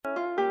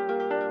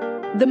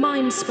The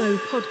Mindspo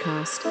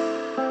Podcast.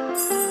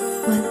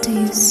 What do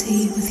you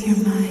see with your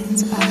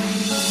mind's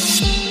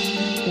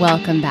eye?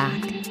 Welcome back.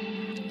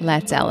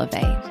 Let's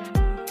elevate.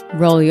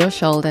 Roll your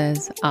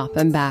shoulders up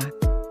and back.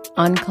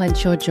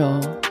 Unclench your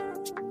jaw.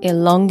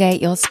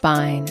 Elongate your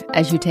spine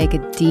as you take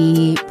a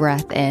deep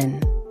breath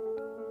in.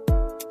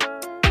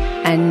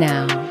 And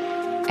now,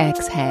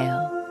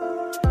 exhale.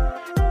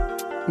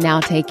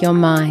 Now take your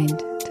mind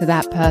to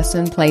that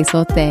person, place,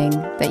 or thing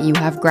that you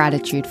have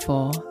gratitude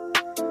for,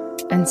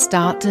 and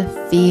start to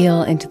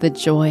feel into the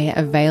joy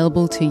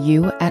available to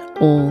you at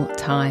all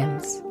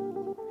times.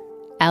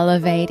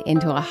 Elevate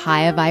into a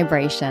higher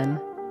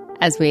vibration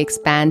as we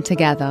expand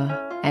together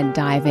and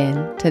dive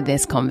into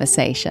this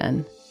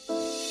conversation.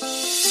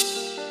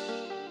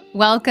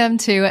 Welcome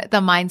to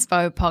the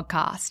Mindspo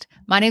Podcast.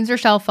 My name's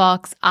Rochelle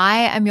Fox.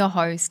 I am your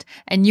host,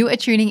 and you are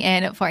tuning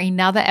in for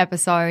another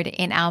episode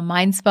in our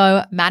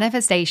Mindspo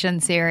Manifestation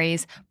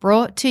series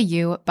brought to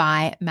you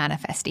by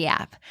Manifestie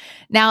app.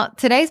 Now,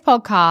 today's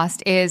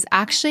podcast is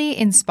actually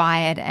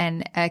inspired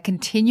and a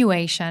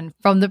continuation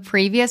from the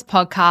previous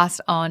podcast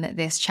on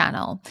this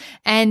channel.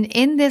 And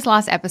in this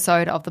last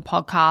episode of the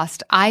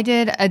podcast, I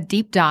did a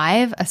deep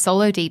dive, a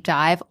solo deep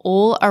dive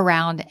all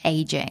around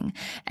aging.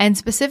 And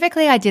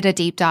specifically, I did a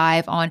deep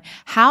dive on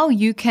how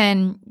you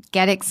can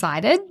get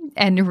excited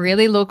and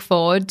really look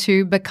forward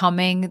to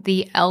becoming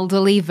the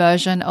elderly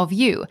version of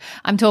you.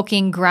 I'm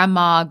talking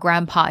grandma,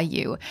 grandpa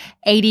you,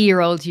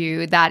 80-year-old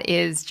you that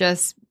is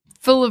just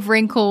full of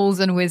wrinkles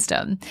and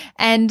wisdom.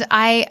 And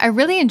I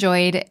really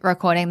enjoyed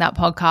recording that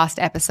podcast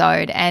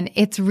episode. And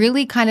it's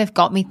really kind of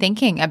got me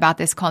thinking about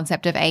this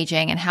concept of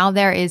aging and how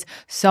there is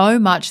so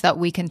much that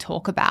we can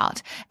talk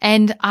about.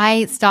 And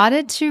I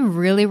started to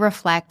really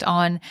reflect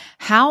on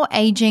how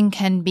aging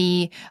can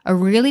be a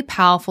really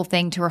powerful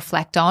thing to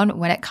reflect on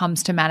when it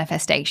comes to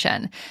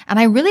manifestation. And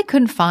I really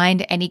couldn't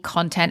find any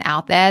content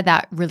out there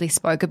that really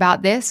spoke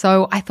about this.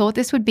 So I thought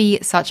this would be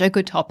such a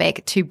good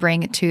topic to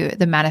bring to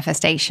the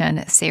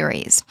manifestation series.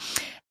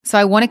 So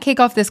I want to kick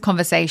off this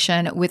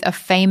conversation with a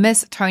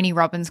famous Tony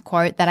Robbins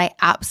quote that I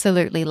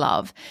absolutely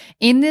love.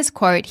 In this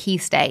quote, he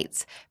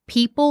states,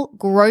 "People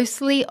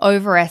grossly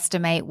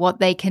overestimate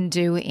what they can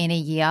do in a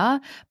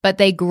year, but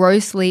they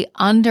grossly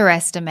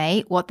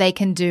underestimate what they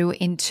can do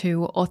in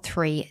 2 or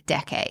 3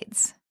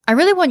 decades." I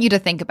really want you to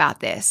think about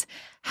this.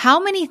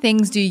 How many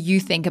things do you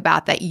think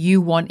about that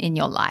you want in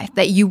your life,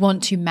 that you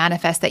want to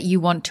manifest, that you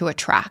want to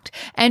attract?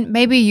 And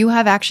maybe you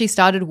have actually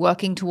started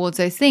working towards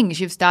those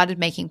things. You've started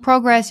making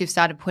progress. You've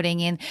started putting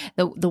in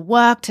the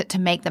work to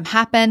make them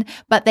happen,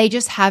 but they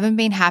just haven't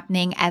been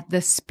happening at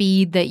the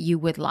speed that you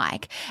would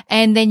like.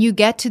 And then you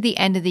get to the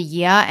end of the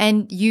year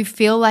and you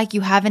feel like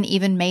you haven't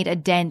even made a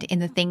dent in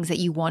the things that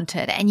you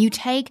wanted. And you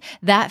take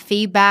that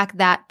feedback,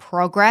 that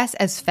progress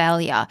as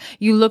failure.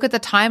 You look at the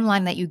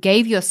timeline that you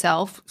gave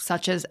yourself,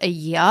 such as a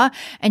year,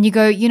 and you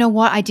go, you know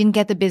what? I didn't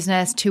get the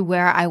business to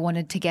where I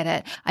wanted to get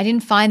it. I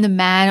didn't find the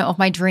man of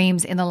my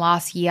dreams in the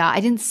last year. I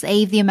didn't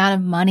save the amount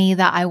of money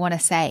that I want to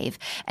save.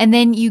 And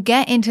then you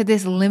get into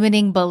this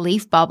limiting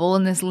belief bubble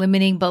and this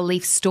limiting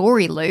belief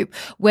story loop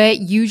where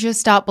you just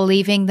start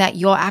believing that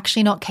you're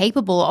actually not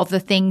capable of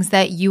the things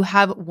that you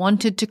have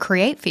wanted to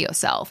create for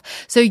yourself.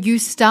 So you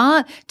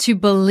start to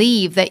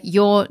believe that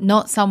you're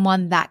not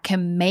someone that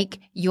can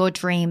make your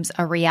dreams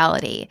a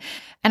reality.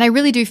 And I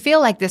really do feel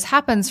like this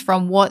happens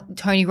from what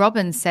Tony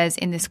Robbins says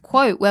in this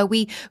quote, where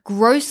we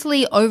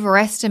grossly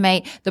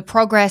overestimate the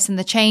progress and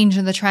the change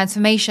and the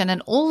transformation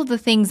and all of the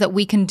things that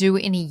we can do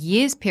in a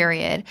year's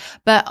period.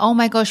 But oh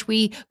my gosh,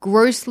 we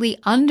grossly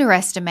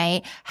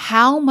underestimate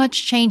how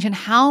much change and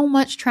how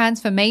much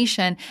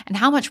transformation and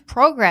how much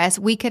progress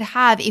we could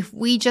have if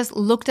we just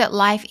looked at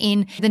life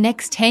in the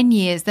next 10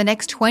 years, the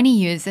next 20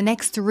 years, the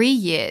next 3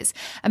 years.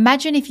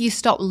 Imagine if you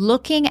stopped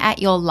looking at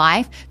your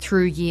life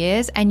through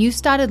years and you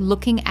started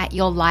looking at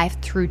your life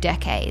through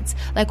decades.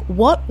 Like,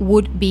 what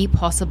would be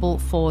possible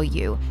for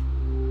you?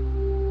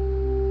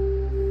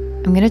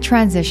 I'm going to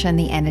transition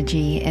the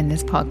energy in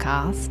this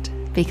podcast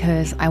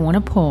because I want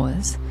to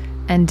pause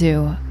and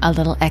do a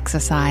little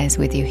exercise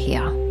with you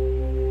here.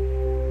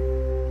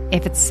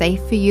 If it's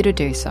safe for you to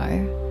do so,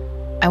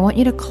 I want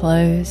you to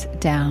close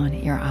down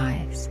your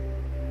eyes.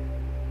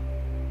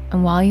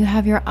 And while you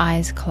have your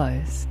eyes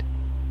closed,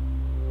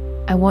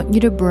 I want you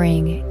to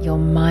bring your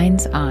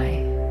mind's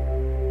eye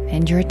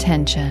and your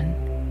attention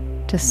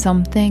to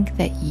something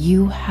that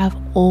you have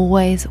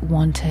always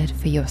wanted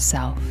for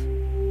yourself.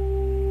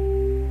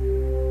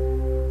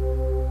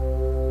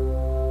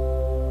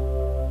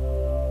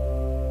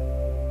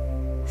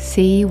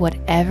 See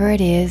whatever it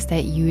is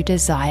that you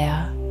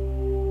desire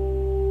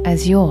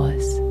as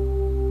yours.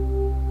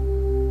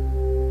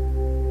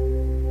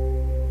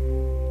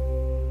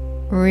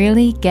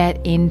 Really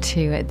get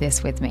into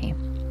this with me.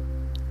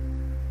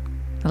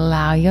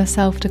 Allow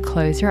yourself to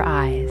close your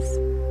eyes.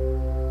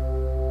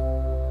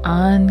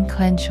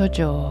 Unclench your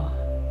jaw.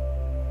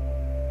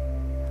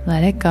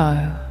 Let it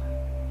go.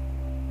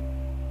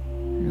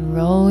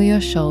 Roll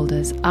your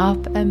shoulders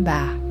up and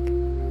back.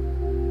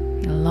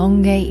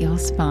 Elongate your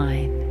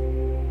spine.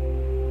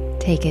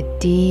 Take a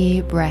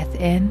deep breath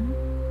in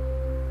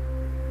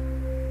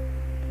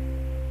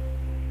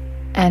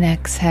and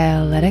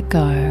exhale, let it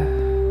go.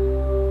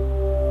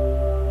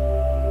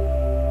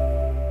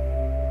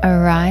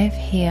 Arrive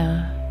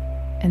here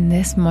in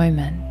this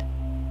moment.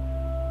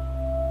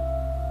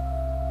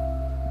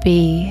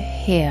 Be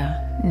here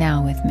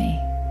now with me.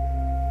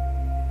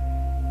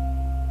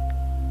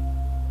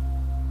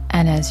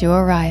 And as you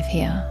arrive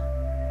here,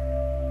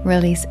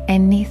 release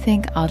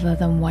anything other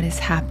than what is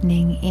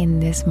happening in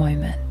this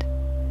moment.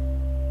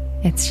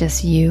 It's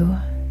just you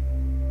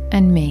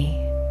and me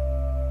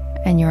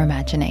and your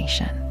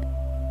imagination.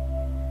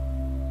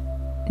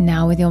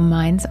 Now with your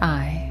mind's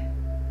eye,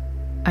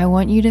 I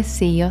want you to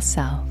see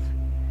yourself,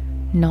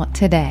 not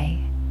today,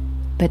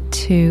 but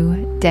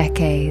 2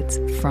 decades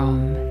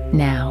from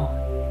now.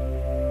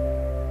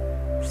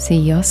 See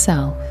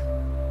yourself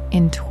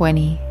in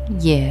 20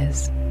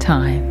 years'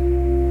 time.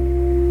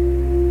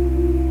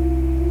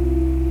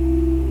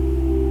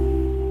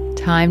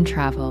 Time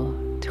travel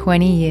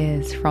 20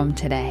 years from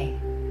today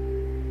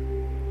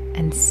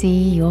and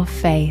see your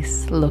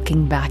face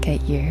looking back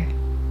at you.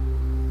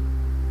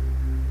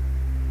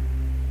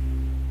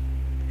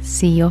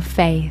 See your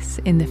face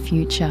in the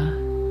future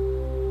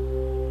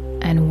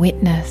and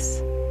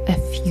witness a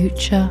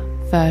future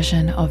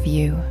version of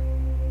you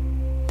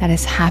that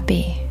is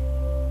happy,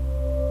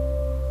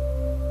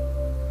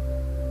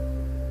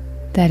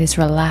 that is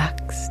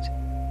relaxed,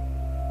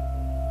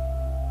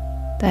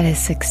 that is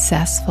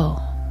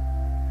successful.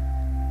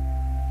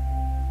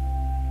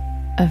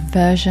 A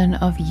version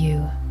of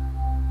you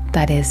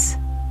that is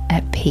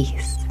at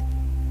peace.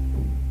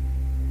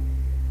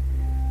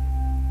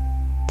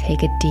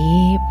 Take a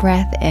deep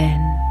breath in.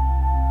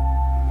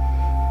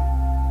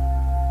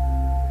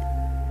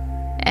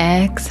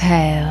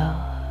 Exhale.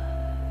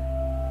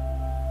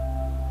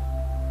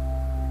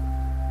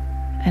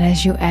 And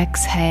as you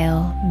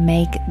exhale,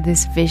 make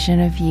this vision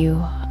of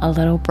you a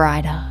little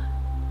brighter.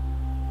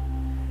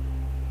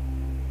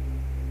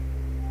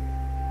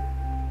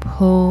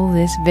 Pull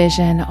this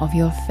vision of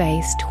your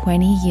face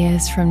 20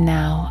 years from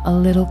now a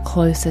little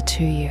closer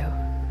to you.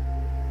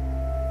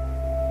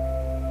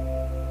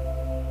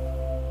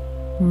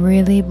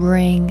 Really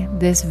bring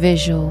this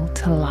visual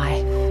to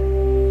life.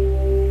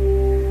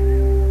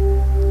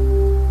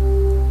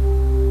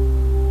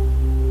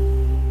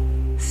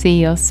 See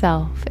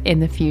yourself in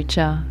the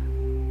future,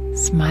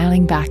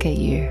 smiling back at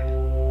you.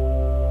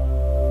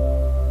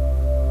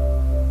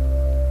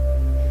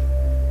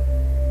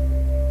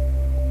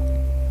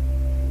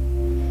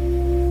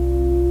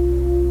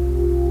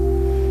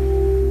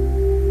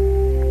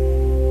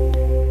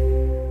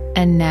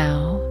 And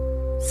now,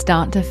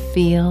 start to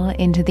feel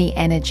into the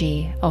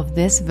energy of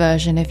this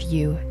version of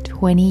you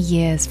 20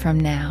 years from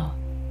now.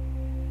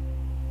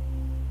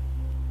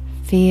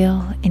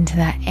 Feel into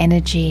that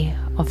energy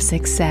of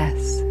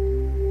success.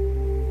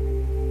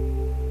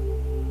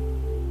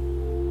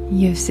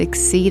 You've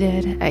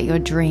succeeded at your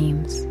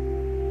dreams,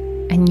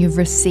 and you've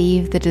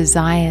received the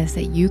desires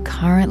that you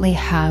currently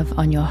have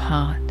on your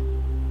heart.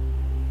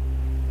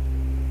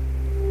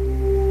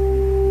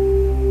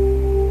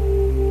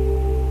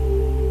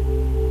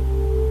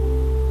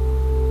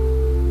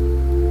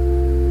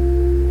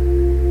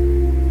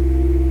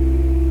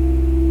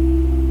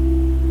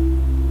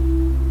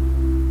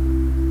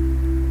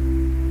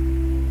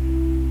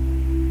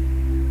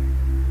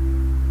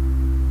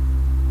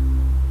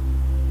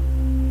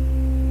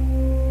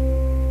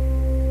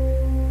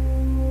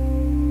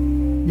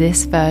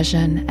 This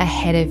version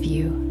ahead of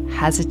you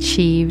has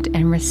achieved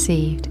and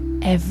received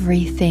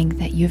everything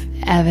that you've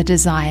ever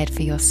desired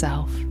for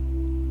yourself.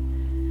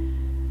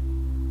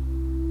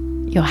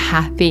 You're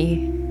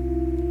happy.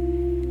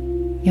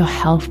 You're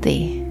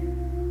healthy.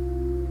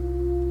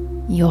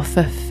 You're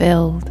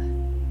fulfilled.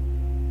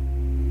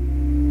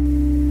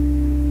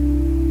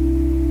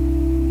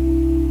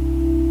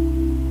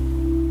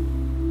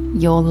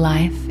 Your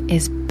life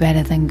is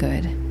better than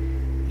good.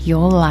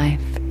 Your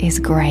life is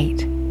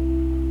great.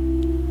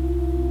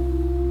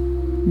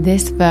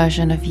 This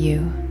version of you,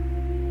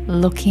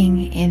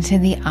 looking into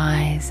the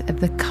eyes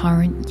of the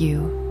current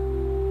you,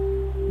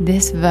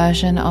 this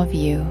version of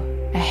you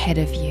ahead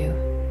of you,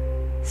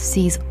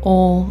 sees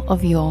all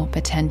of your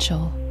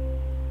potential.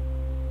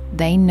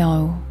 They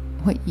know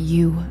what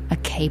you are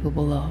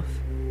capable of.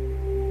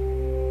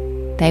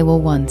 They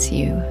will want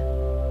you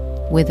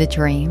with a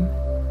dream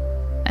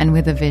and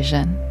with a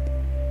vision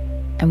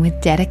and with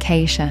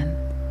dedication,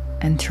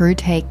 and through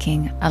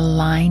taking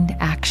aligned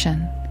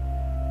action,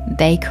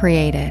 they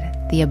created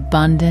the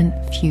abundant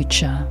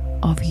future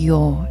of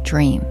your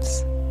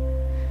dreams.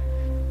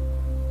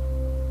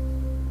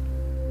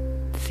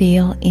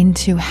 Feel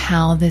into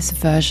how this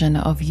version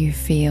of you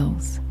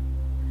feels.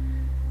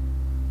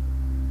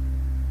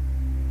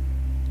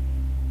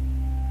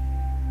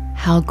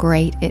 How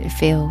great it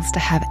feels to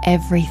have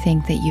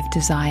everything that you've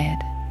desired.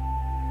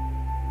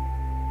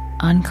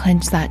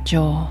 Unclench that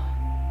jaw.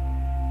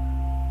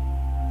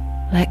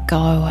 Let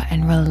go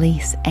and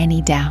release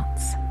any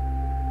doubts.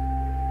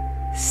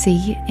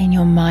 See in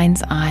your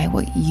mind's eye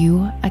what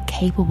you are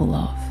capable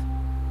of.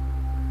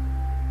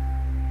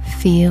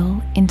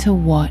 feel into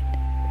what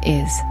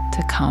is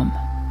to come.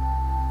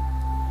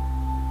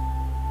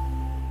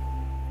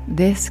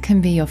 This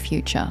can be your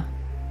future.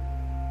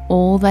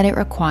 All that it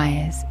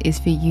requires is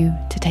for you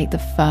to take the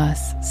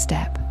first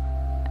step,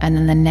 and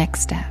then the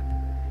next step,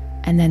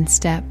 and then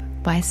step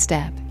by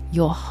step,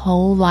 your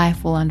whole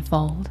life will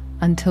unfold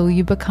until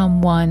you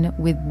become one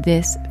with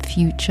this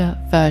future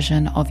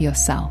version of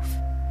yourself.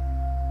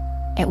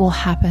 It will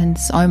happen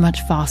so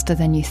much faster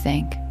than you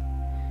think.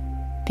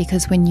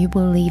 Because when you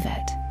believe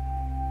it,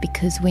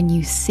 because when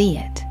you see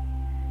it,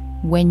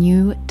 when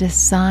you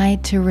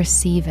decide to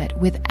receive it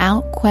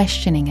without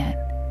questioning it,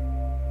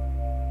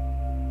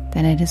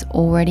 then it is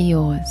already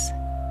yours.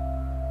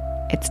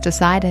 It's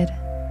decided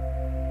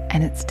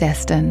and it's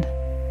destined.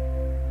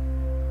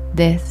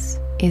 This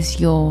is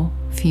your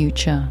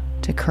future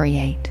to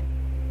create.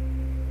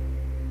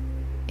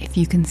 If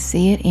you can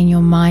see it in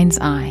your mind's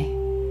eye,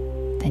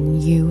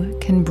 then you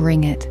can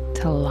bring it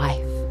to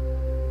life.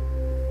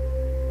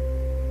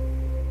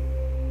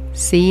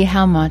 See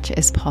how much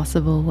is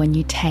possible when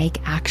you take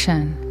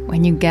action,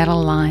 when you get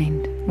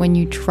aligned, when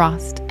you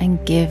trust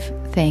and give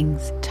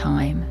things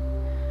time.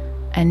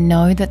 And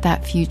know that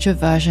that future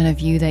version of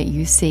you that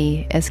you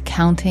see is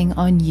counting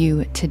on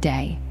you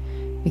today,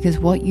 because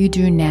what you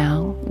do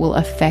now will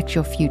affect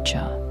your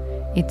future.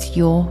 It's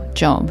your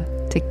job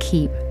to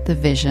keep the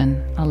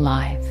vision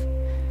alive.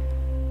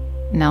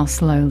 Now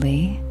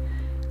slowly,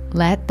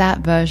 let that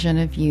version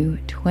of you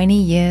 20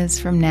 years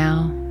from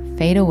now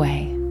fade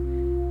away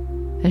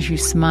as you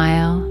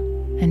smile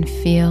and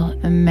feel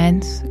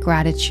immense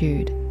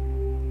gratitude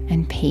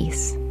and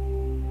peace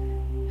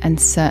and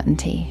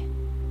certainty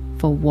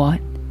for what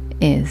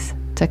is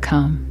to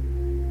come.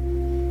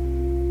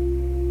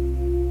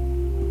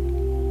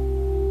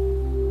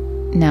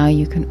 Now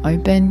you can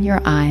open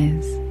your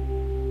eyes.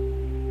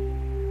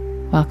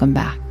 Welcome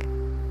back.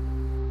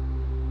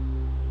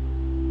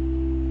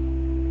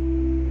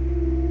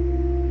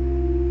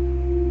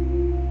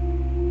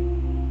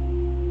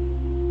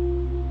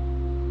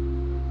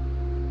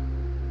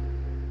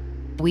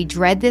 We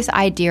dread this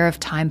idea of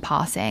time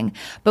passing,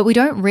 but we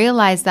don't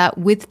realize that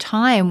with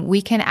time,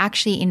 we can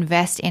actually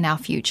invest in our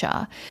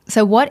future.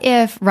 So what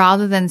if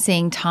rather than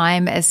seeing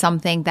time as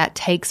something that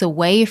takes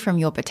away from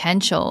your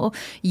potential,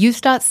 you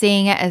start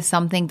seeing it as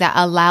something that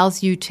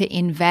allows you to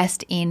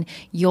invest in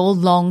your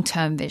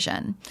long-term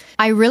vision?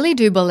 I really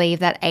do believe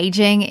that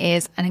aging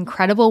is an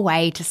incredible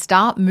way to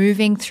start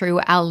moving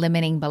through our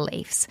limiting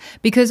beliefs,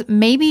 because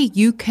maybe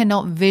you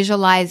cannot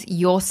visualize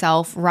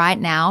yourself right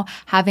now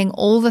having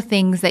all the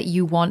things that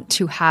you want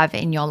to have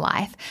in your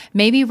life.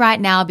 Maybe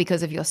right now,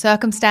 because of your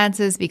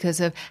circumstances, because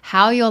of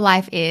how your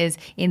life is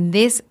in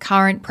this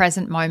current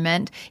present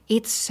moment,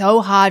 it's so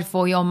hard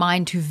for your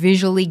mind to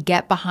visually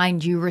get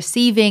behind you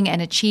receiving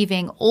and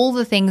achieving all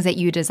the things that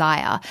you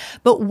desire.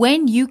 But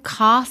when you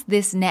cast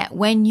this net,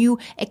 when you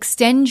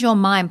extend your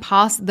mind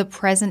past the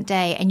present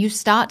day and you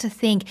start to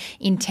think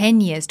in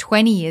 10 years,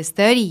 20 years,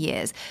 30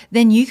 years,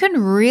 then you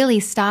can really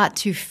start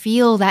to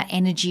feel that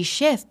energy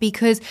shift,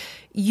 because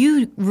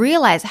you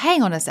realize,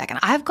 hang on a second,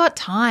 I've got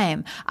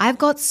time, I've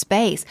got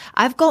space,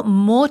 I've got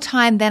more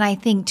time than I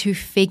think to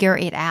figure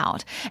it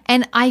out.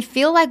 And I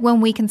feel like when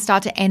we can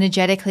start to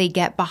energetically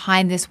get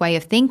behind this way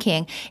of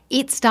thinking,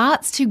 it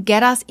starts to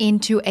get us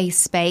into a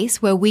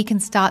space where we can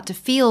start to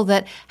feel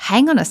that,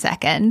 hang on a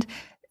second,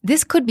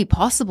 this could be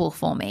possible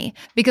for me.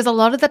 Because a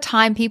lot of the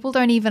time people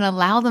don't even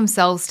allow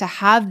themselves to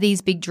have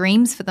these big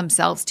dreams for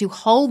themselves, to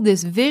hold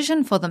this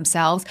vision for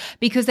themselves,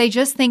 because they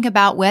just think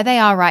about where they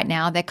are right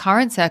now, their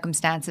current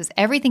circumstances,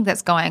 everything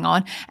that's going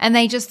on, and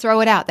they just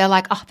throw it out. They're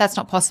like, oh, that's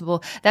not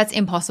possible. That's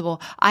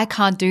impossible. I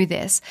can't do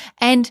this.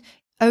 And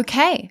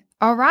okay,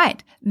 all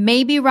right,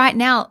 maybe right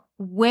now,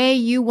 where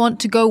you want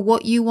to go,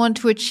 what you want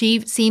to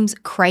achieve seems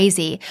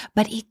crazy,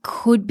 but it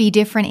could be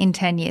different in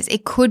 10 years.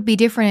 It could be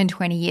different in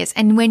 20 years.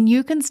 And when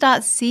you can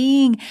start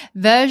seeing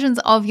versions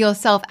of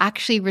yourself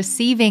actually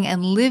receiving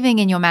and living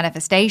in your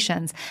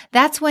manifestations,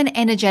 that's when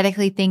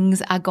energetically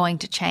things are going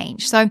to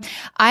change. So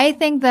I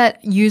think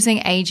that using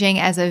aging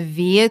as a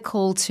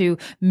vehicle to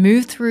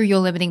move through your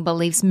limiting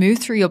beliefs, move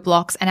through your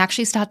blocks, and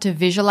actually start to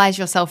visualize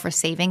yourself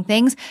receiving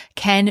things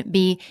can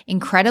be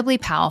incredibly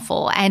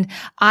powerful. And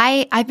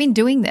I've been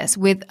doing this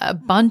with a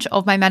bunch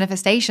of my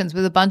manifestations,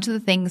 with a bunch of the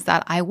things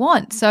that I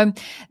want. So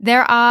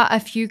there are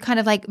a few kind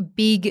of like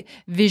big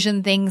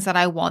vision things that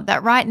I want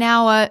that right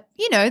now are,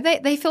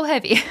 they feel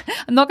heavy.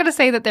 I'm not going to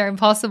say that they're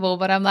impossible,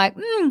 but I'm like,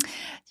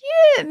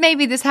 yeah,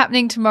 maybe this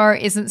happening tomorrow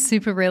isn't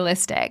super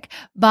realistic.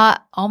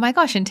 But oh my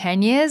gosh, in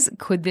 10 years,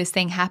 could this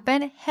thing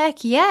happen?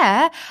 Heck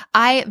yeah.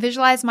 I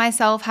visualize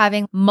myself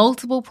having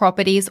multiple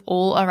properties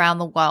all around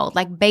the world,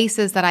 like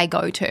bases that I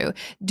go to.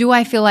 Do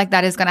I feel like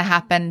that is going to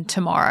happen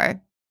tomorrow?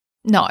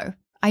 No,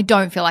 I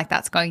don't feel like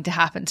that's going to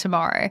happen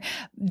tomorrow.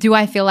 Do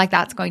I feel like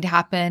that's going to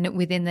happen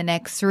within the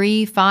next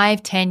 3,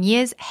 5, 10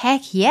 years?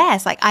 Heck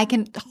yes. Like I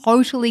can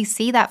totally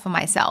see that for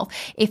myself.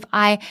 If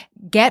I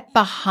get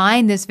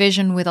behind this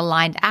vision with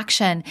aligned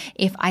action,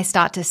 if I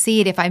start to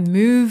see it, if I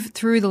move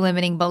through the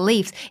limiting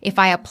beliefs, if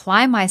I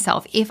apply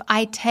myself, if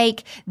I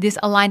take this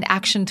aligned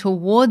action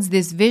towards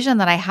this vision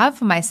that I have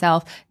for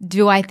myself,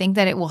 do I think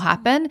that it will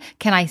happen?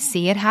 Can I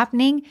see it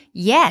happening?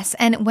 Yes.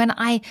 And when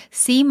I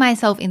see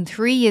myself in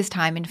 3 years'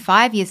 time, in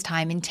 5 years'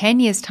 time, in 10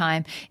 years'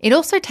 time, it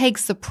also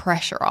takes the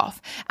pressure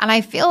off. And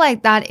I feel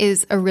like that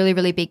is a really,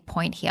 really big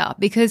point here,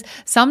 because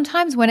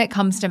sometimes when it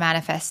comes to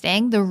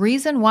manifesting, the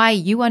reason why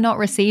you are not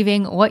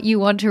receiving what you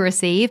want to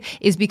receive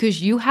is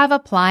because you have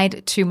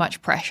applied too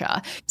much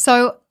pressure.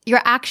 So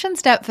your action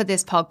step for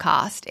this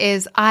podcast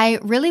is I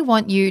really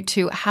want you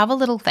to have a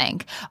little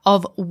think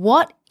of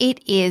what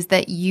it is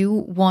that you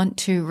want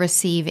to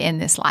receive in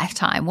this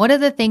lifetime. What are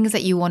the things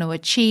that you want to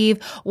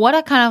achieve? What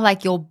are kind of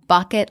like your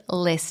bucket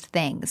list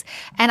things?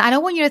 And I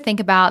don't want you to think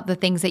about the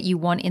things that you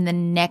want in the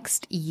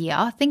next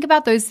year. Think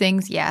about those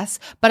things, yes,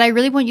 but I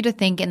really want you to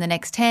think in the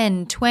next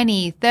 10,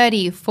 20,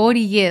 30, 40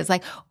 years,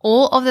 like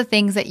all of the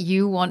things that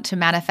you want to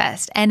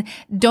manifest. And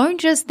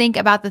don't just think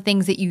about the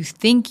things that you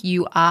think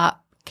you are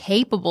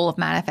capable of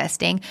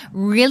manifesting.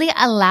 Really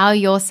allow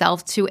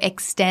yourself to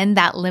extend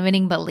that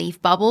limiting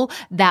belief bubble,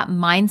 that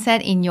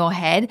mindset in your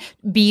head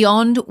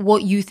beyond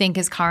what you think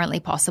is currently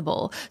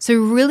possible. So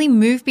really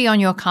move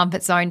beyond your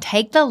comfort zone,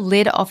 take the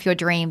lid off your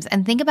dreams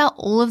and think about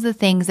all of the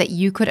things that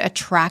you could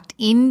attract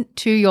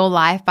into your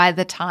life by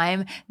the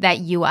time that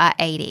you are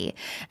 80.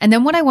 And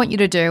then what I want you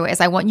to do is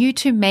I want you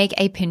to make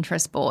a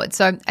Pinterest board.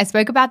 So I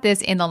spoke about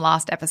this in the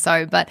last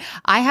episode, but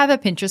I have a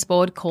Pinterest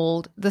board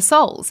called The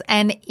Souls.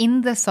 And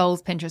in The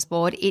Souls Pinterest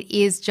board, it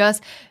is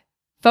just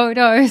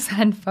photos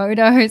and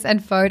photos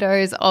and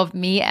photos of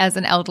me as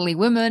an elderly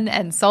woman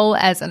and Soul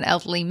as an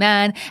elderly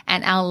man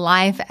and our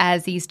life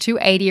as these two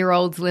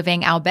 80-year-olds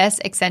living our best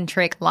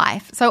eccentric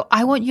life. So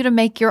I want you to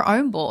make your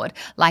own board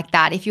like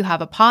that. If you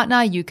have a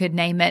partner, you could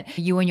name it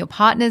you and your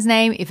partner's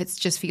name. If it's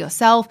just for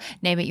yourself,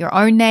 name it your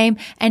own name,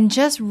 and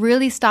just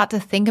really start to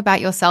think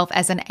about yourself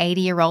as an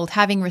 80-year-old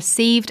having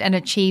received and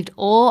achieved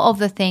all of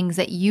the things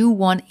that you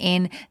want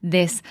in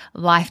this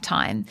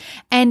lifetime.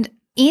 And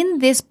in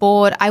this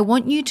board, I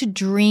want you to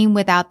dream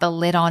without the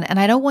lid on, and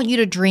I don't want you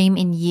to dream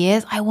in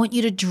years. I want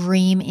you to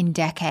dream in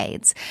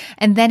decades.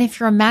 And then if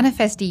you're a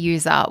Manifesty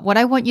user, what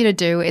I want you to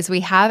do is we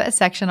have a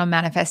section on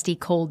Manifesty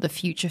called the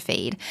Future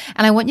Feed.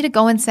 And I want you to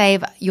go and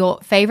save your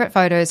favorite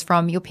photos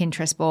from your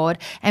Pinterest board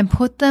and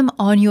put them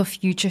on your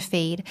Future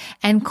Feed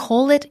and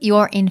call it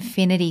your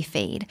Infinity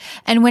Feed.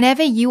 And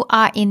whenever you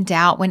are in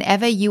doubt,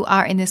 whenever you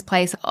are in this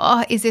place,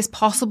 oh, is this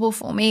possible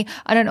for me?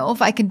 I don't know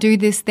if I can do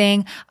this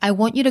thing. I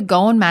want you to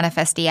go on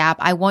Manifesty app.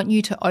 I want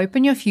you to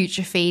open your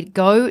Future Feed,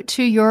 go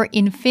to your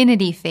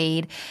Infinity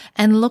Feed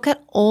and look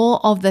at all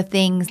of the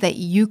things that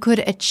you could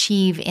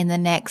achieve in the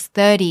next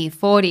 30,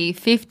 40,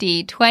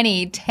 50,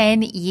 20,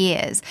 10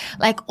 years.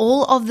 Like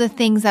all of the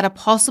things that are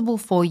possible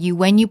for you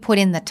when you put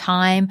in the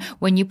time,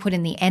 when you put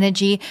in the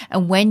energy,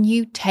 and when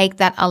you take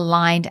that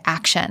aligned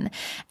action.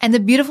 And the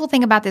beautiful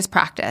thing about this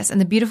practice and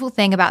the beautiful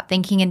thing about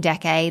thinking in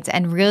decades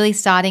and really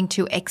starting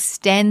to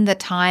extend the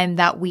time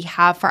that we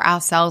have for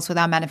ourselves with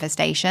our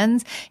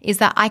manifestations is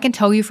that I can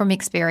tell you from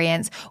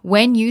experience,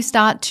 when you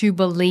start to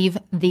believe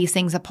these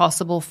things are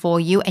possible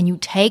for you and you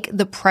take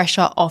the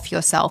pressure off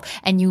yourself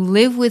and you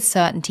live with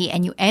certainty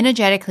and you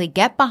energetically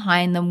get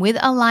behind them with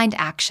aligned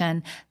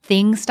action,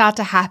 things start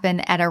to happen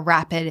at a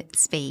rapid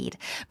speed.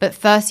 But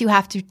first you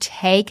have to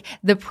take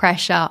the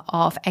pressure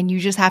off and you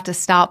just have to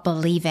start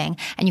believing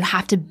and you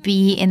have to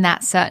be in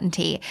that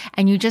certainty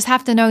and you just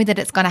have to know that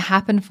it's going to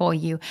happen for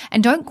you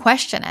and don't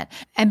question it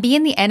and be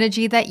in the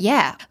energy that,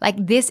 yeah, like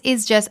this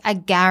is just a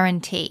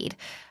guaranteed.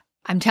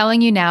 I'm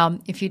telling you now,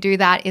 if you do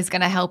that, it's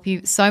going to help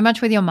you so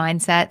much with your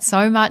mindset,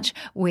 so much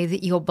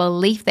with your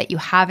belief that you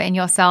have in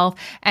yourself.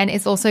 And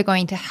it's also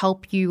going to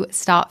help you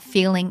start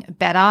feeling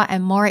better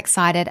and more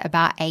excited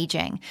about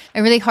aging. I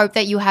really hope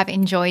that you have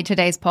enjoyed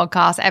today's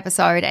podcast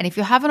episode. And if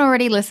you haven't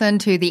already listened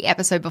to the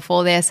episode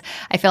before this,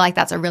 I feel like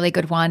that's a really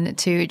good one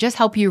to just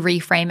help you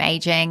reframe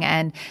aging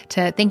and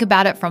to think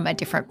about it from a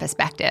different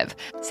perspective.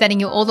 Sending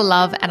you all the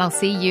love, and I'll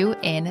see you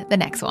in the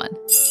next one.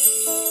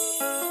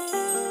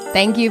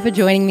 Thank you for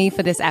joining me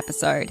for this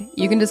episode.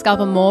 You can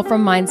discover more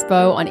from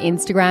Mindspo on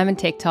Instagram and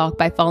TikTok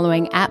by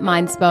following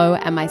 @Mindspo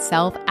and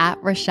myself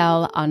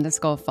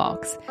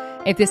 @Rochelle_Fox.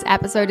 If this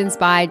episode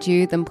inspired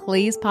you, then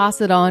please pass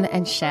it on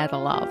and share the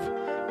love.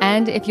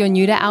 And if you're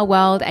new to our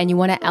world and you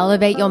want to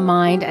elevate your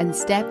mind and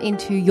step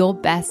into your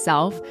best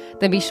self,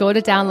 then be sure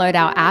to download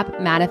our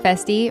app,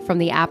 Manifesty, from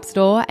the App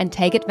Store and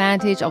take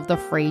advantage of the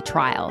free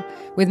trial.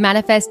 With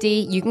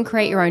Manifesty, you can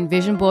create your own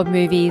vision board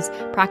movies,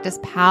 practice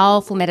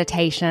powerful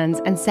meditations,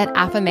 and set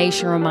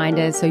affirmation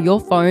reminders so your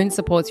phone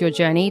supports your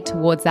journey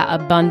towards that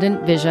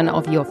abundant vision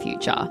of your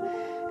future.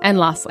 And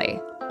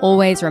lastly,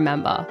 always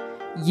remember,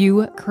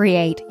 you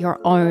create your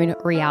own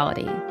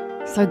reality.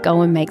 So go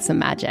and make some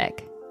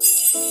magic.